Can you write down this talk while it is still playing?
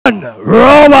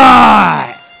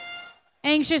robot.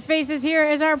 Anxious faces here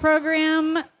as our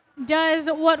program does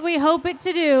what we hope it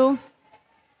to do.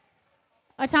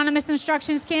 Autonomous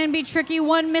instructions can be tricky.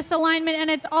 One misalignment and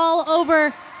it's all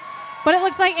over. But it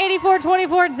looks like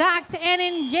 8424 docked and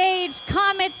engaged.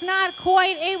 Comet's not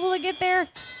quite able to get there.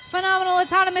 Phenomenal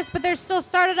autonomous, but they're still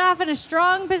started off in a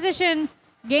strong position.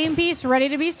 Game piece ready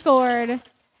to be scored.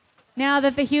 Now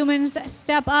that the humans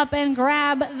step up and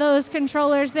grab those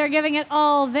controllers, they're giving it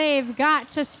all they've got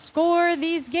to score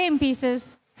these game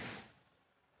pieces.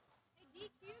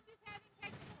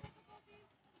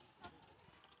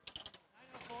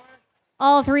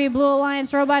 All three Blue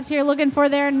Alliance robots here looking for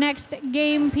their next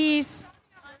game piece.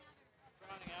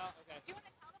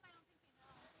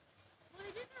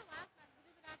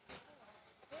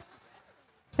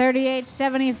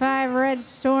 3875 Red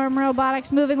Storm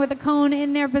Robotics moving with the cone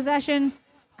in their possession.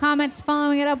 Comets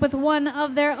following it up with one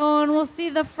of their own. We'll see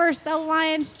the first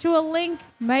alliance to a link.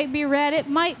 Might be red, it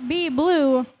might be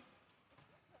blue.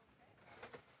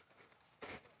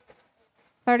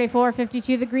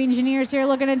 3452, the Green Engineers here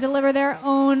looking to deliver their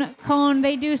own cone.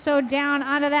 They do so down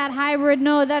onto that hybrid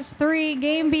node. That's 3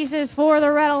 game pieces for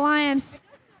the Red Alliance.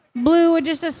 Blue with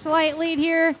just a slight lead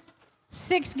here.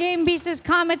 6 game pieces.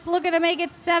 Comets looking to make it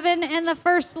 7, and the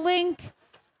first link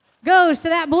goes to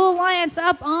that Blue Alliance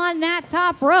up on that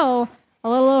top row. A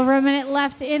little over a minute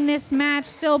left in this match.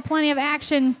 Still plenty of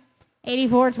action.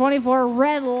 8424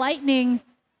 Red Lightning,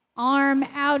 arm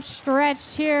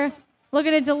outstretched here,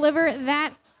 looking to deliver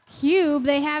that cube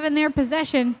they have in their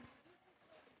possession.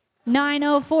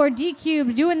 904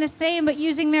 D-Cube doing the same, but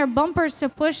using their bumpers to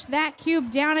push that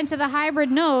cube down into the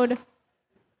hybrid node.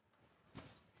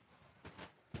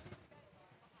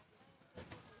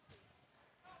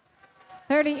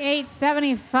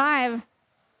 $38.75.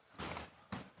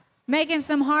 Making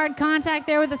some hard contact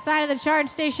there with the side of the charge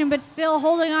station, but still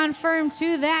holding on firm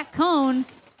to that cone.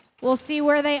 We'll see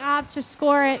where they opt to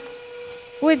score it.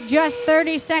 With just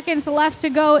 30 seconds left to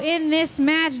go in this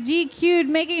match, D-Cubed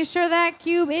making sure that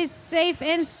cube is safe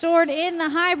and stored in the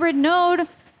hybrid node.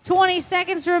 20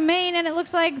 seconds remain, and it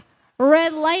looks like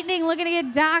Red Lightning looking to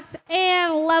get docked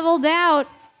and leveled out.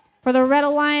 For the Red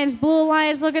Alliance, Blue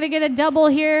Alliance looking to get a double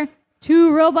here.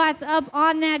 2 robots up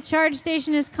on that charge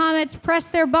station as Comets press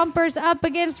their bumpers up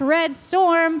against Red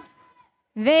Storm.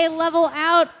 They level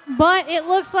out, but it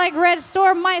looks like Red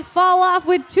Storm might fall off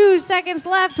with 2 seconds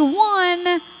left.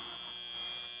 1.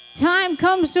 Time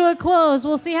comes to a close.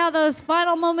 We'll see how those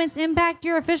final moments impact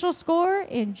your official score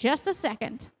in just a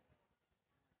second.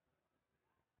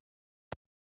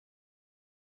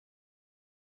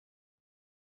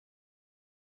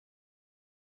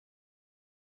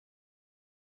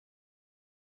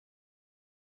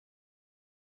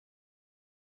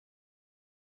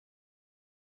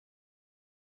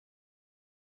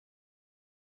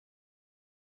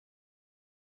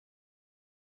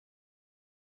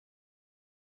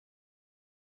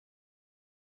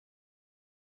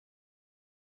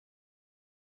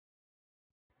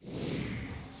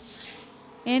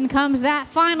 In comes that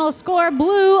final score.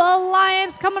 Blue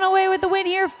Alliance coming away with the win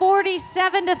here,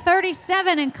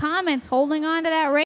 47-37, and Comets holding on to that race.